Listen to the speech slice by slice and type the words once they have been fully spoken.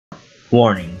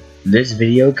Warning, this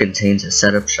video contains a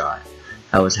setup shot.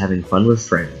 I was having fun with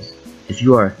friends. If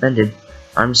you are offended,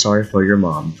 I'm sorry for your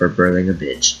mom for birthing a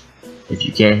bitch. If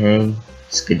you can't hang,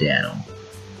 skedaddle.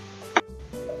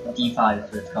 D5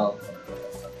 is what it's called.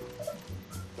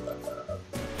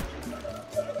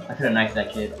 I could have knifed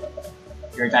that kid.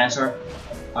 You're a dinosaur?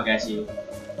 Okay, I see you.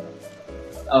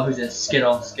 Oh, who's this?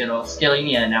 Skittle. You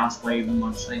need to announce way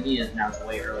much. You need to announce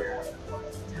way earlier.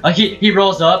 Like he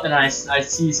rolls up and I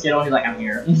see Skittle and he's like, I'm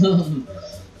here. I'm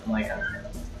like,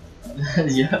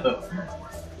 yo.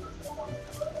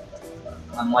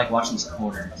 I'm like watching this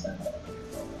corner. So.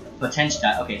 Potential.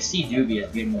 Okay, C Doobie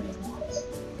is getting what he wants.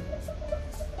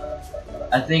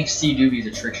 I think C Doobie is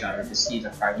a trick shotter because C is a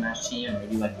private match team and they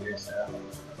do like weird stuff.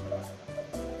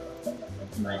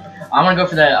 Like, I'm gonna go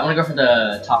for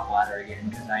the top ladder again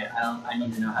because I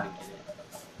need to know how to get it.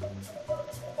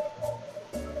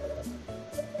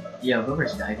 Yo,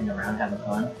 whoever's diving around having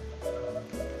fun.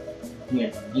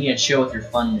 You need to chill with your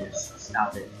funness.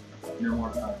 Stop it. No more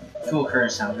fun. Cool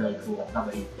curse sounds really cool. How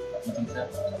about you? You think so?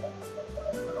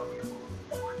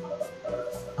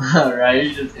 Alright,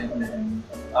 you just infinite him.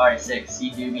 Alright, 6.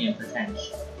 C Doobie and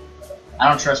Potenge. I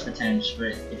don't trust Potenge,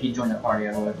 but if he joined the party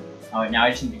I would. Alright, now I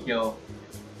just need to kill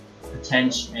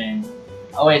Potenge and...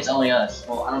 Oh wait, it's only us.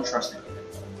 Well, I don't trust him.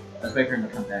 Let's wait for him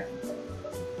to come back.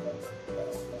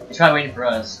 He's probably waiting for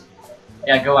us.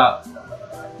 Yeah, go out.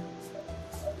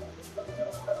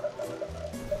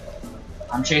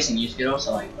 I'm chasing you, Skittle,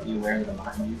 so like, be aware that I'm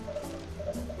behind you.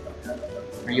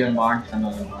 Are you in barn? I'm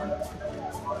not in barn.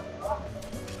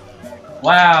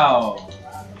 Wow!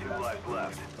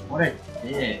 What a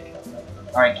dick.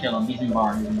 Alright, kill him. He's in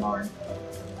barn.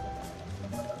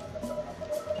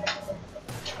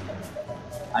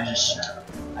 I just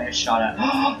shot at.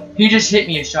 He just hit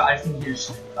me a shot. I think he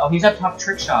just. Oh, he's up top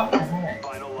trick shot. What the heck?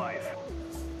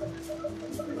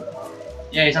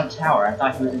 Yeah, he's on tower. I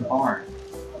thought he was in barn.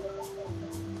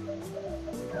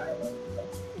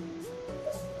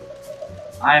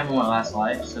 I have one last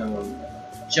life, so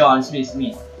chill on. It's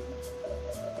me.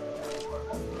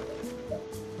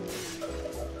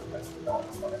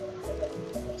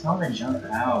 Tell him to jump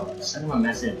out. Send him a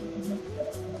message.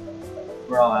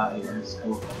 We're all out here. It's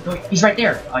cool. No, he's right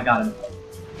there. I got him.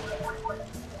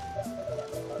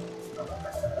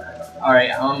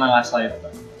 Alright, I'm on my last life.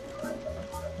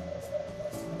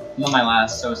 I'm on my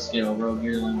last, so Skittle. Rogue,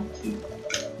 you're the only one,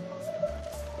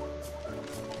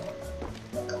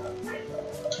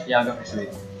 2. Yeah, I'll go for sweet.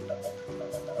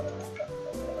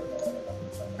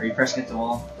 Are you pressing against the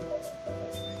wall?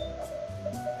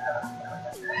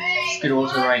 Skittle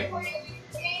to the right.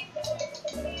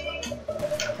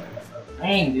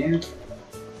 Dang, dude.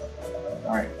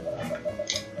 Alright.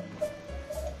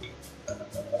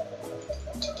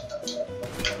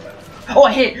 Oh,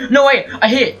 I hit! No, wait! I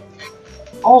hit!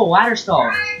 Oh, ladder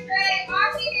stall.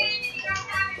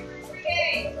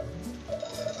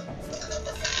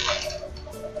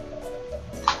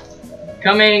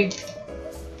 Coming!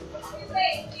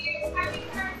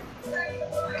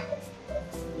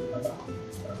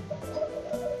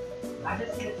 I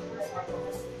just hit